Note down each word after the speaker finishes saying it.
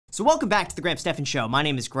So welcome back to the Stephan Show. My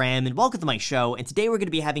name is Graham and welcome to my show, and today we're going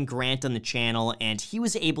to be having Grant on the channel, and he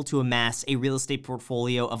was able to amass a real estate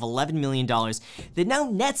portfolio of $11 million that now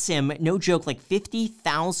nets him, no joke, like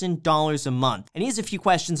 $50,000 a month. And he has a few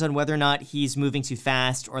questions on whether or not he's moving too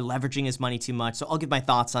fast or leveraging his money too much, so I'll give my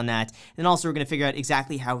thoughts on that. And also we're going to figure out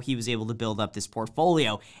exactly how he was able to build up this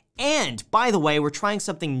portfolio. And, by the way, we're trying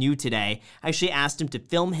something new today. I actually asked him to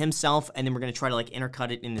film himself, and then we're going to try to,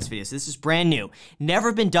 intercut it in this video. So this is brand new.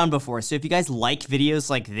 Never been done before. So if you guys like videos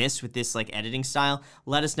like this with this, editing style,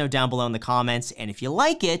 let us know down below in the comments. And if you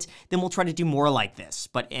like it, then we'll try to do more like this.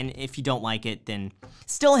 And if you don't like it, then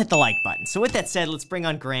still hit the like button. So with that said, let's bring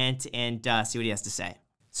on Grant and see what he has to say.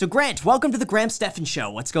 So Grant, welcome to the Stephan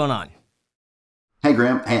Show. What's going on? Hey,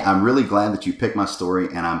 Graham. Hey, I'm really glad that you picked my story,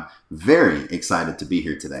 and I'm very excited to be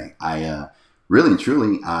here today. I really and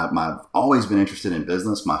truly, I've always been interested in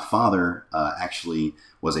business. My father actually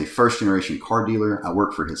was a first-generation car dealer. I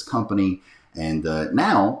worked for his company, and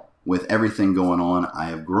now, with everything going on, I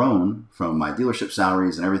have grown from my dealership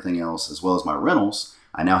salaries and everything else, as well as my rentals.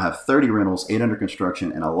 I now have 30 rentals, 8 under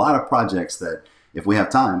construction, and a lot of projects that, if we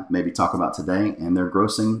have time, maybe talk about today, and they're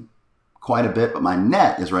grossing quite a bit, but my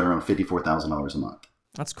net is right around $54,000 a month.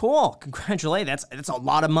 That's cool. Congratulations. That's a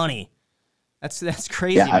lot of money. That's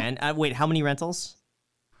crazy, yeah, man. Wait, how many rentals?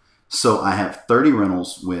 So I have 30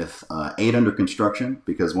 rentals with 8 under construction,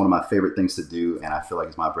 because one of my favorite things to do, and I feel like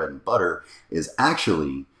it's my bread and butter, is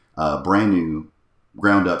actually brand new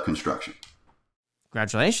ground up construction.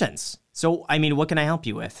 Congratulations. So, I mean, what can I help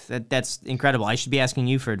you with? That's incredible. I should be asking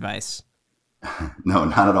you for advice. No,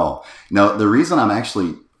 not at all. No, the reason I'm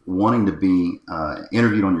actually wanting to be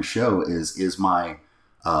interviewed on your show is my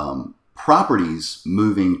properties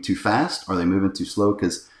moving too fast? Are they moving too slow?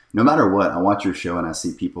 Because no matter what, I watch your show and I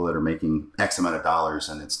see people that are making X amount of dollars,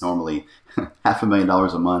 and it's normally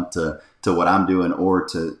 $500,000 a month to what I'm doing, or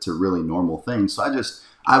to really normal things. So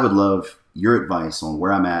I would love your advice on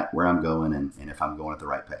where I'm at, where I'm going, and if I'm going at the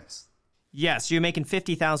right pace. Yeah, so you're making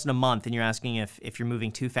 $50,000 a month, and you're asking if you're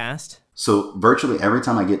moving too fast? So virtually every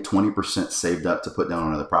time I get 20% saved up to put down on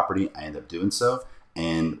another property, I end up doing so.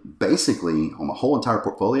 And basically, on my whole entire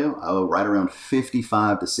portfolio, I owe right around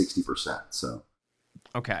 55 to 60%. So,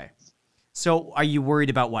 okay. So are you worried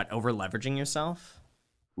about what, over leveraging yourself?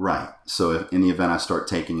 Right. So if in the event I start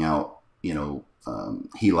taking out,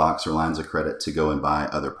 HELOCs or lines of credit to go and buy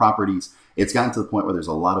other properties, it's gotten to the point where there's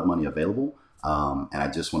a lot of money available. And I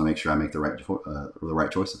just want to make sure I make the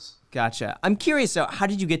right choices. Gotcha. I'm curious, though, how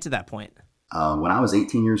did you get to that point? When I was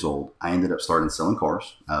 18 years old, I ended up starting selling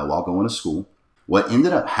cars while going to school. What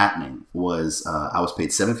ended up happening was I was paid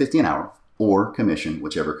 $7.50 an hour or commission,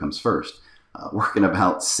 whichever comes first, working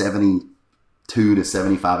about 72 to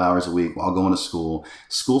 75 hours a week while going to school.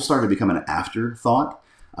 School started becoming an afterthought.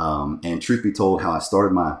 And truth be told, how I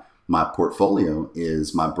started my portfolio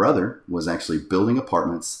is my brother was actually building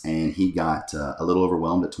apartments, and he got a little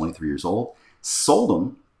overwhelmed at 23 years old, sold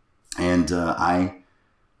them, and I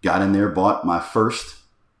got in there, bought my first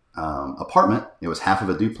apartment. It was half of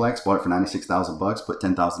a duplex, bought it for $96,000, put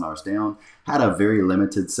 $10,000 down, had a very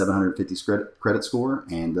limited 750 credit score,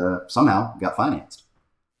 and somehow got financed.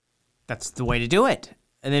 That's the way to do it.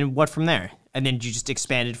 And then what from there? And then you just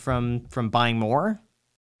expanded from buying more?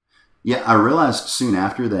 Yeah, I realized soon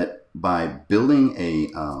after that by building a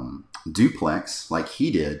duplex like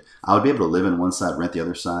he did, I would be able to live in one side, rent the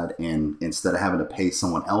other side, and instead of having to pay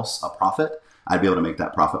someone else a profit, I'd be able to make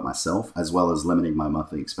that profit myself, as well as limiting my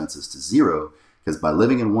monthly expenses to zero. Because by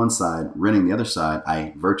living in one side, renting the other side,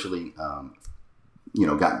 I virtually,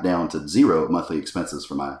 got down to zero monthly expenses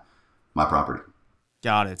for my property.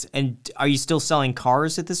 Got it. And are you still selling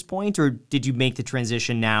cars at this point, or did you make the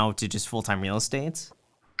transition now to just full-time real estate?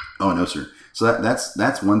 Oh, no, sir. So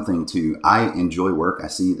that's one thing too. I enjoy work. I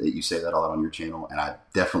see that you say that a lot on your channel, and I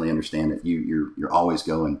definitely understand it. You're always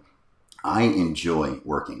going. I enjoy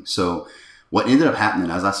working. So what ended up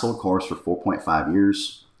happening as I sold cars for 4.5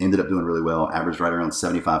 years, ended up doing really well, averaged right around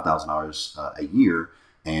 $75,000 a year,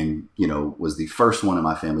 and was the first one in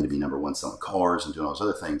my family to be #1 selling cars and doing all those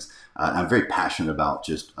other things. I'm very passionate about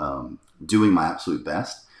just doing my absolute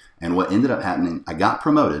best. And what ended up happening, I got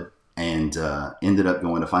promoted and ended up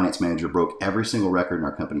going to finance manager, broke every single record in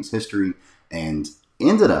our company's history, and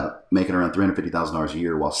ended up making around $350,000 a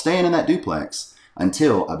year while staying in that duplex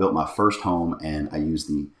until I built my first home, and I used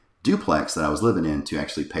the duplex that I was living in to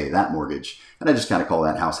actually pay that mortgage. And I just kind of call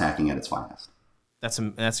that house hacking at its finest.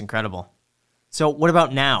 That's incredible. So what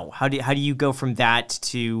about now? How do you go from that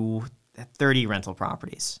to 30 rental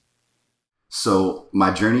properties? So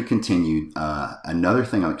my journey continued. Another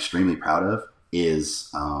thing I'm extremely proud of is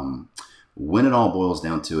when it all boils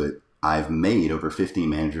down to it, I've made over 15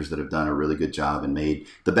 managers that have done a really good job, and made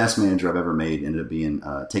the best manager I've ever made ended up being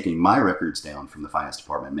taking my records down from the finance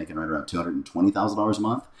department, making right around $220,000 a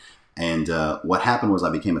month. And what happened was I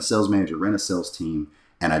became a sales manager, ran a sales team,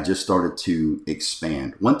 and I just started to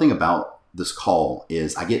expand. One thing about this call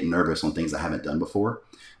is I get nervous on things I haven't done before.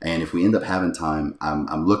 And if we end up having time,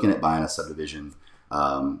 I'm looking at buying a subdivision.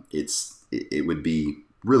 It would be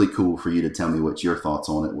really cool for you to tell me what your thoughts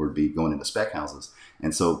on it would be, going into spec houses.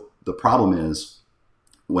 And so the problem is,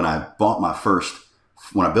 when I built my first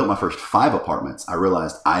 5 apartments, I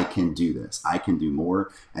realized I can do this. I can do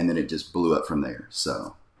more. And then it just blew up from there.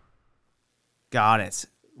 So. Got it.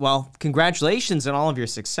 Well, congratulations on all of your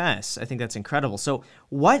success. I think that's incredible. So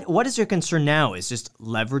what is your concern now? Is just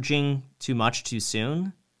leveraging too much too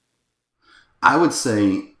soon? I would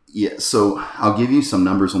say, yeah. So I'll give you some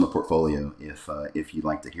numbers on the portfolio if you'd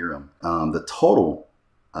like to hear them. The total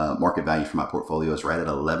market value for my portfolio is right at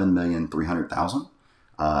 $11,300,000.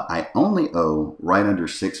 I only owe right under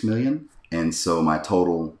 $6 million, and so my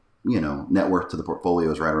total, net worth to the portfolio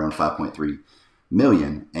is right around $5.3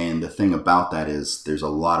 million. And the thing about that is, there's a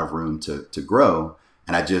lot of room to grow.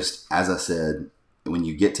 And as I said, when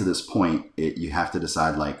you get to this point, you have to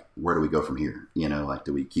decide, like, where do we go from here? Like,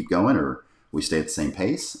 do we keep going, or we stay at the same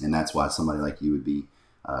pace? And that's why somebody like you would be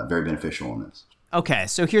very beneficial in this. Okay,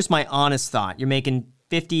 so here's my honest thought. You're making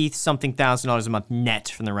 $50-something thousand a month net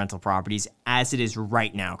from the rental properties as it is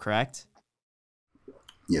right now, correct?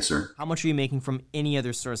 Yes, sir. How much are you making from any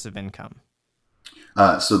other source of income?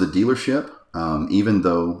 So the dealership, even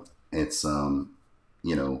though it's, a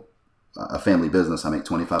family business, I make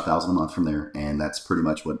 $25,000 a month from there. And that's pretty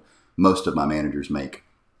much what most of my managers make,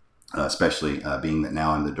 especially being that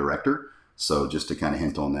now I'm the director. So just to kind of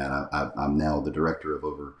hint on that, I'm now the director of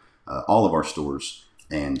over all of our stores,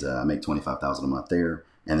 and I make $25,000 a month there.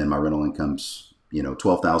 And then my rental income's,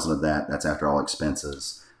 $12,000 of that. That's after all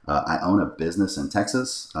expenses. I own a business in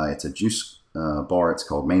Texas. It's a juice bar. It's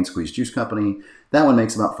called Main Squeeze Juice Company. That one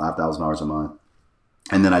makes about $5,000 a month.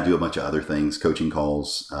 And then I do a bunch of other things, coaching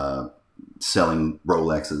calls, selling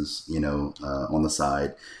Rolexes, on the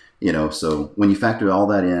side. So when you factor all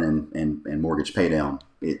that in and mortgage pay down,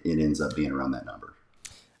 it ends up being around that number.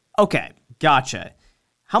 Okay, gotcha.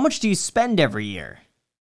 How much do you spend every year?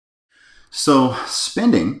 So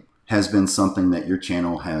spending has been something that your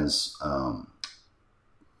channel has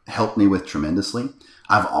helped me with tremendously.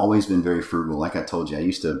 I've always been very frugal. Like I told you, I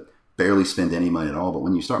used to barely spend any money at all. But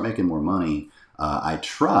when you start making more money, I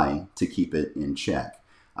try to keep it in check.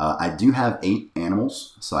 I do have 8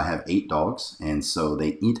 animals, so I have 8 dogs, and so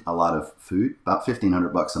they eat a lot of food, about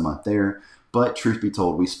 $1,500 a month there. But truth be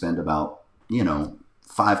told, we spend about,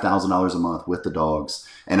 $5,000 a month with the dogs,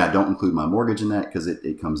 and I don't include my mortgage in that because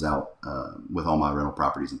it comes out with all my rental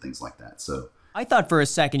properties and things like that. So I thought for a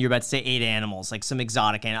second you were about to say 8 animals, like some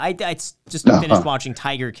exotic animal. I just finished watching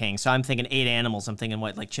Tiger King, so I'm thinking 8 animals. I'm thinking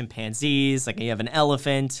what, like chimpanzees, like you have an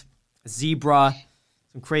elephant, a zebra,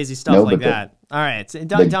 some crazy stuff like that. All right, so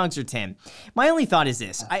dogs are tame. My only thought is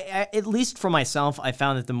this: I at least for myself, I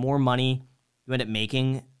found that the more money you end up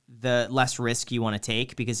making, the less risk you want to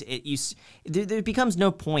take, because there becomes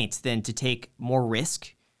no point then to take more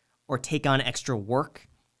risk or take on extra work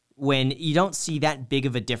when you don't see that big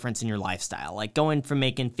of a difference in your lifestyle. Like going from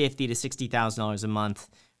making $50,000 to $60,000 a month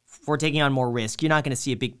for taking on more risk, you're not going to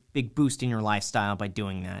see a big boost in your lifestyle by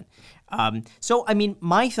doing that. So, I mean,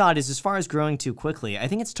 my thought is, as far as growing too quickly, I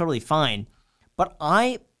think it's totally fine. But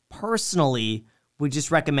I personally would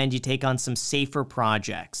just recommend you take on some safer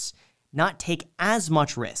projects, not take as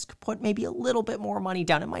much risk, put maybe a little bit more money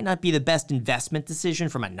down. It might not be the best investment decision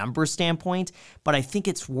from a numbers standpoint, but I think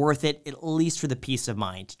it's worth it, at least for the peace of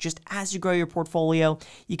mind. Just as you grow your portfolio,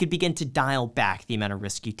 you could begin to dial back the amount of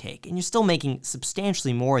risk you take, and you're still making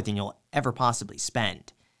substantially more than you'll ever possibly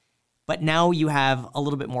spend. But now you have a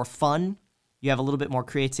little bit more fun, you have a little bit more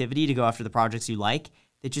creativity to go after the projects you like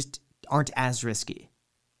that just aren't as risky.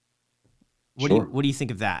 What do you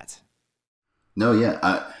think of that? No,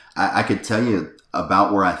 yeah, I could tell you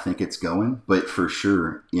about where I think it's going, but for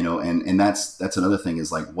sure, and that's another thing,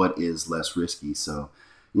 is like, what is less risky? So,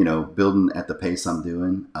 building at the pace I'm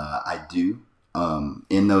doing, I do,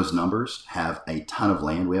 in those numbers, have a ton of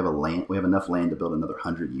land. We have enough land to build another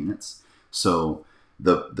 100 units. So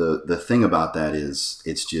the thing about that is,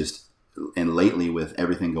 it's just, and lately with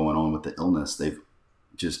everything going on with the illness,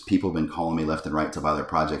 people have been calling me left and right to buy their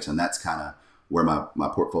projects. And that's kind of where my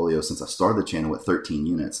portfolio, since I started the channel with 13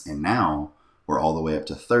 units, and now we're all the way up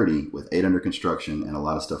to 30 with 8 under construction and a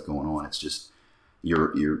lot of stuff going on. It's just,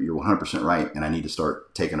 you're 100% right. And I need to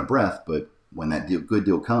start taking a breath, but when that good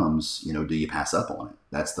deal comes, do you pass up on it?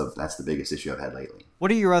 That's the biggest issue I've had lately.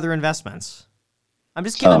 What are your other investments? I'm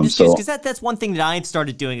just curious because that's one thing that I've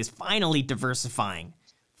started doing is finally diversifying.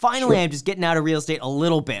 Finally, sure. I'm just getting out of real estate a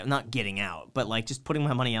little bit. I'm not getting out, but like just putting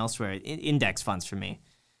my money elsewhere. Index funds for me.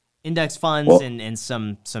 Index funds and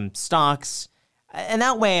some stocks. And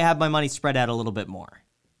that way I have my money spread out a little bit more.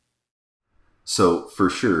 So for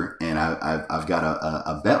sure, and I've got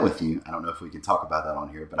a bet with you. I don't know if we can talk about that on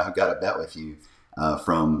here, but I've got a bet with you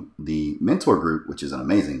from the mentor group, which is an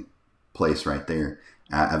amazing place right there.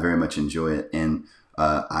 I very much enjoy it. And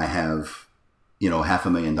I have,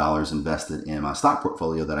 $500,000 invested in my stock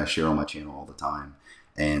portfolio that I share on my channel all the time.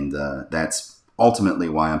 And that's ultimately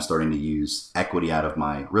why I'm starting to use equity out of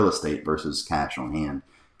my real estate versus cash on hand.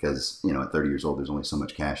 Because, at 30 years old, there's only so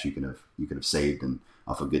much cash you could have saved and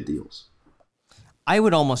off of good deals. I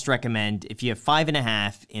would almost recommend, if you have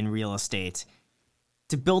 5.5 in real estate,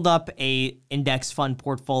 to build up a index fund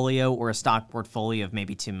portfolio or a stock portfolio of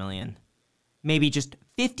maybe 2 million. Maybe just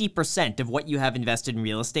 50% of what you have invested in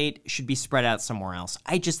real estate should be spread out somewhere else.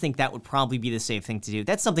 I just think that would probably be the safe thing to do.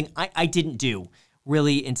 That's something I didn't do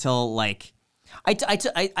really until like,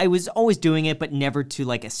 I was always doing it, but never to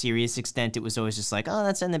like a serious extent. It was always just like, oh,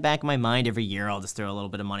 that's in the back of my mind every year. I'll just throw a little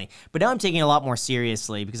bit of money. But now I'm taking it a lot more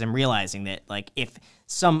seriously because I'm realizing that like if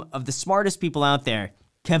some of the smartest people out there,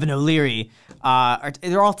 Kevin O'Leary,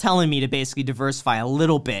 they're all telling me to basically diversify a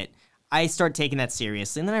little bit, I start taking that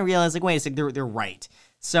seriously. And then I realize like, wait a second, they're right.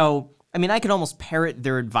 So, I mean, I could almost parrot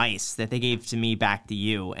their advice that they gave to me back to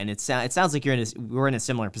you. And it sounds like we're in a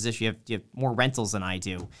similar position. You have more rentals than I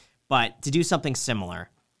do. But to do something similar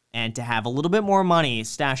and to have a little bit more money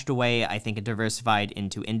stashed away, I think, and diversified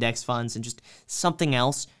into index funds and just something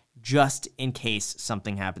else just in case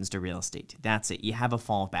something happens to real estate. That's it. You have a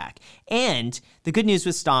fallback. And the good news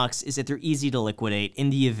with stocks is that they're easy to liquidate. In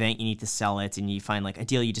the event you need to sell it and you find like a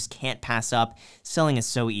deal you just can't pass up, selling is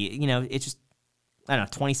so easy. It's just, I don't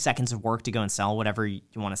know, 20 seconds of work to go and sell whatever you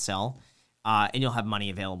want to sell, and you'll have money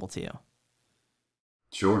available to you.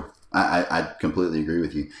 Sure. I completely agree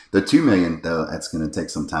with you. The 2 million, though, that's going to take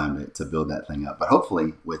some time to build that thing up. But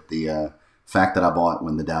hopefully with the fact that I bought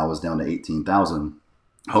when the Dow was down to 18,000,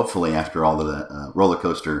 hopefully after all of the roller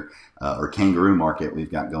coaster or kangaroo market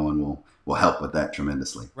we've got going, will help with that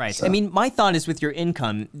tremendously. Right. So, I mean, my thought is with your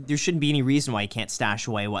income, there shouldn't be any reason why you can't stash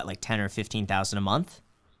away, like 10 or 15,000 a month?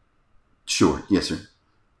 Sure. Yes, sir.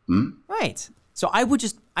 Mm-hmm. Right. So I would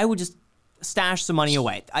just stash some money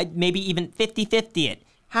away. I'd maybe even 50-50 it.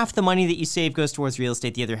 Half the money that you save goes towards real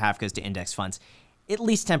estate. The other half goes to index funds, at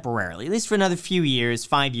least temporarily, at least for another few years,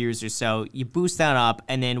 5 years or so. You boost that up.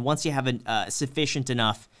 And then once you have a sufficient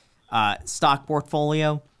enough stock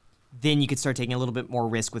portfolio, then you could start taking a little bit more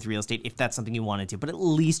risk with real estate if that's something you want to do. But at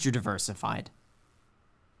least you're diversified.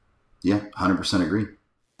 Yeah, 100% agree.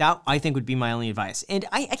 That, I think, would be my only advice. And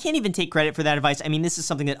I can't even take credit for that advice. I mean, this is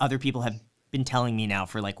something that other people have been telling me now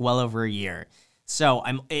for like well over a year. So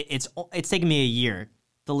it's taken me a year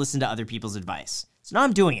to listen to other people's advice. So now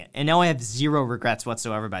I'm doing it. And now I have zero regrets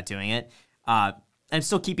whatsoever about doing it. I'm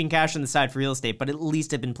still keeping cash on the side for real estate, but at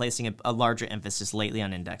least I've been placing a larger emphasis lately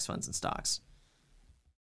on index funds and stocks.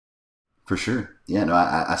 For sure. Yeah, no,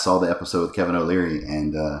 I saw the episode with Kevin O'Leary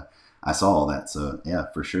and I saw all that. So yeah,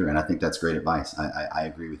 for sure. And I think that's great advice. I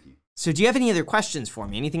agree with you. So do you have any other questions for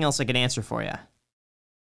me? Anything else I could answer for you?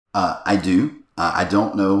 I do. I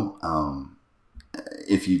don't know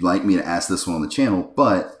if you'd like me to ask this one on the channel,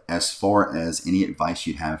 but as far as any advice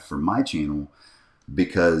you'd have for my channel,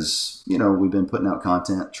 because, we've been putting out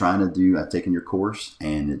content, I've taken your course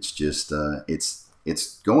and it's just,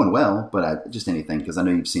 it's going well, but just anything, because I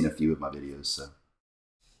know you've seen a few of my videos. So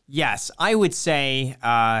yes, I would say,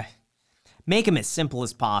 make them as simple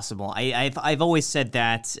as possible. I've always said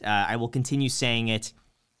that, I will continue saying it.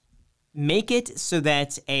 Make it so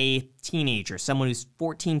that a teenager, someone who's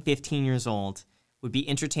 14, 15 years old, would be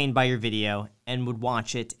entertained by your video and would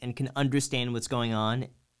watch it and can understand what's going on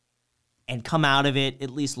and come out of it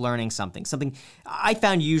at least learning something. Something I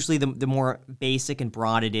found usually the more basic and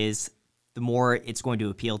broad it is, the more it's going to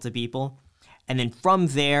appeal to people. And then from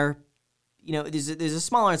there, there's a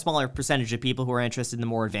smaller and smaller percentage of people who are interested in the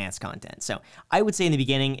more advanced content. So I would say in the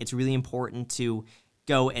beginning, it's really important to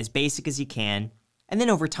go as basic as you can. And then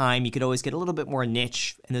over time, you could always get a little bit more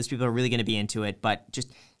niche, and those people are really going to be into it. But just,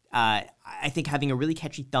 I think having a really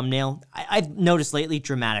catchy thumbnail, I've noticed lately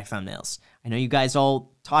dramatic thumbnails. I know you guys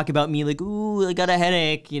all talk about me like, ooh, I got a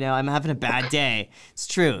headache, I'm having a bad day. It's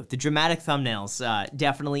true. The dramatic thumbnails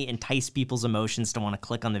definitely entice people's emotions to want to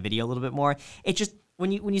click on the video a little bit more. It just,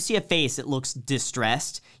 when you see a face that looks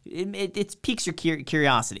distressed, it piques your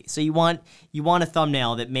curiosity. So you want a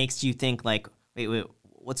thumbnail that makes you think like, wait,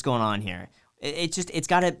 what's going on here? It's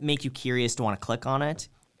got to make you curious to want to click on it.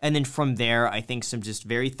 And then from there, I think some just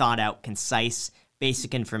very thought out, concise,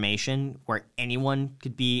 basic information where anyone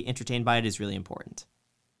could be entertained by it is really important.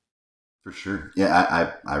 For sure.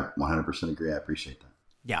 Yeah, I 100% agree. I appreciate that.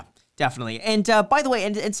 Yeah, definitely. And by the way,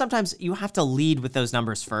 and sometimes you have to lead with those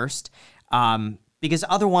numbers first. Because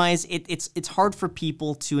otherwise, it's hard for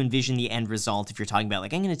people to envision the end result if you're talking about,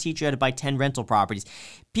 like, I'm going to teach you how to buy 10 rental properties.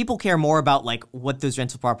 People care more about, like, what those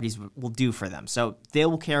rental properties will do for them. So they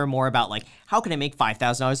will care more about, like, how can I make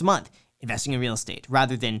 $5,000 a month investing in real estate,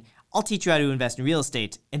 rather than I'll teach you how to invest in real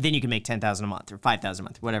estate, and then you can make $10,000 a month or $5,000 a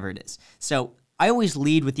month, whatever it is. So I always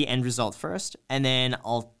lead with the end result first, and then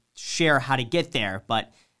I'll share how to get there.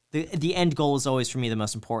 But the end goal is always, for me, the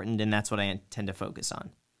most important, and that's what I tend to focus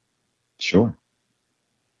on. Sure.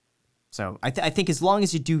 So I think as long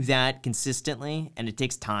as you do that consistently, and it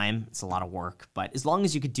takes time, it's a lot of work, but as long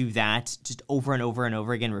as you could do that just over and over and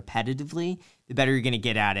over again repetitively, the better you're going to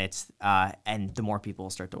get at it, and the more people will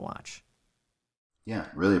start to watch. Yeah,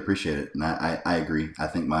 really appreciate it, and I agree. I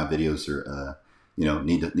think my videos are,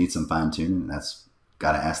 need some fine tuning. That's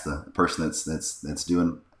got to ask the person that's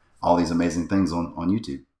doing all these amazing things on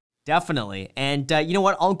YouTube. Definitely. And you know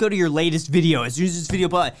what? I'll go to your latest video as soon as this video,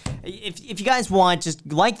 but if you guys want, just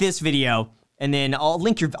like this video, and then I'll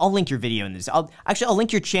link your video in this. I'll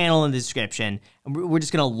link your channel in the description, and we're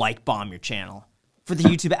just gonna like bomb your channel for the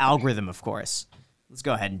YouTube algorithm, of course. Let's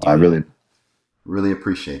go ahead and do it. I really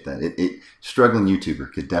appreciate that. Struggling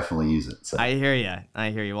YouTuber could definitely use it. So. I hear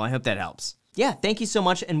you. Well, I hope that helps. Yeah, thank you so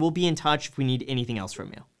much, and we'll be in touch if we need anything else from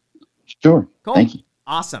you. Sure. Cool. Thank you.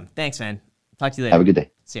 Awesome. Thanks, man. Talk to you later. Have a good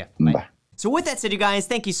day. See ya. Bye. Bye. So with that said, you guys,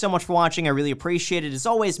 thank you so much for watching. I really appreciate it. As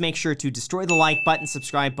always, make sure to destroy the like button,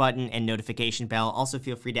 subscribe button, and notification bell. Also,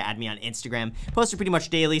 feel free to add me on Instagram. Post it pretty much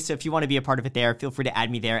daily, so if you want to be a part of it there, feel free to add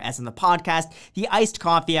me there. As in the podcast, the Iced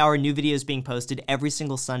Coffee Hour, new videos being posted every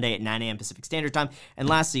single Sunday at 9 a.m. Pacific Standard Time. And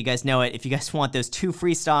lastly, you guys know it, if you guys want those 2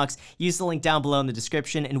 free stocks, use the link down below in the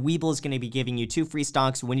description, and Webull is going to be giving you 2 free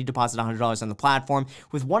stocks when you deposit $100 on the platform,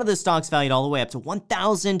 with one of those stocks valued all the way up to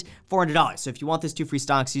 $1,400. So if you want those 2 free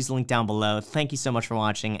stocks, use the link down below. Thank you so much for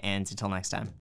watching, and until next time.